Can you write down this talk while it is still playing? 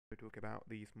talk about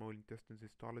the small intestine's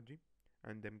histology,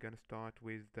 and I'm gonna start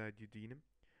with the duodenum.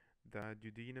 The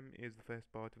duodenum is the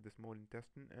first part of the small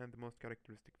intestine, and the most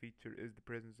characteristic feature is the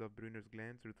presence of Brunner's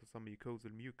glands or some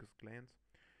mucosal mucus glands.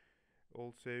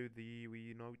 Also,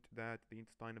 we note that the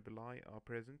intestinal villi are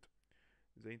present.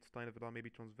 The intestinal villi may be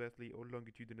transversely or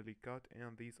longitudinally cut,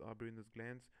 and these are Brunner's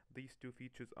glands. These two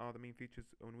features are the main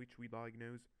features on which we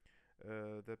diagnose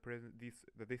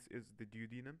this is the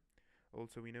duodenum.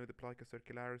 Also, we know the plica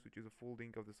circularis, which is a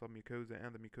folding of the submucosa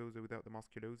and the mucosa without the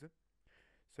musculosa.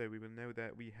 So we will know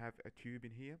that we have a tube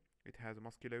in here. It has a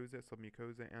musculosa,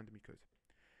 submucosa, and mucosa.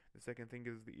 The second thing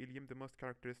is the ileum. The most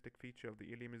characteristic feature of the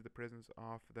ileum is the presence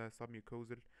of the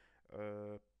submucosal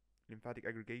lymphatic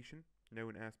aggregation,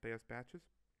 known as Peyer's patches,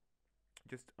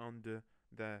 just under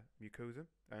the mucosa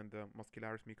and the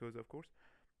muscularis mucosa, of course.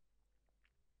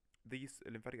 These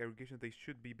lymphatic aggregations, they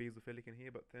should be basophilic in here,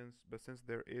 but since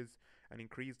there is an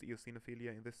increased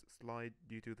eosinophilia in this slide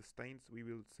due to the stains, we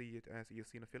will see it as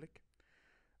eosinophilic.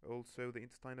 Also, the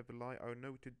intestinal villi are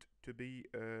noted to be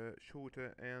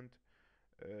shorter and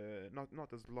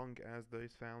not as long as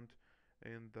those found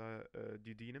in the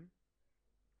duodenum.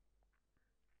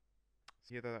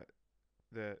 So here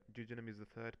the jejunum is the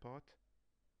third part.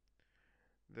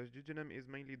 The jejunum is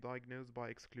mainly diagnosed by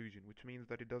exclusion, which means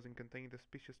that it doesn't contain the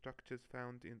species structures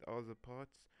found in the other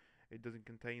parts. It doesn't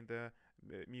contain the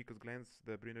mucous glands,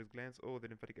 the Brunner's glands, or the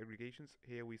lymphatic aggregations.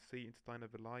 Here we see intestinal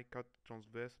villi cut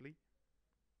transversely,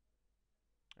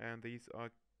 and these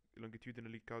are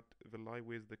longitudinally cut villi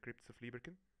with the crypts of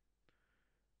Lieberken.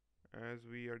 As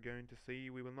we are going to see,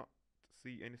 we will not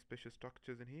see any species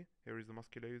structures in here. Here is the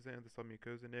musculosa and the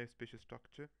submucosa, no species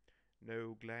structure.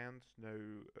 No glands, no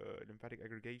lymphatic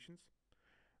aggregations.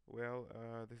 Well,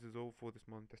 this is all for the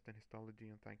small intestine histology,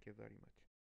 and thank you very much.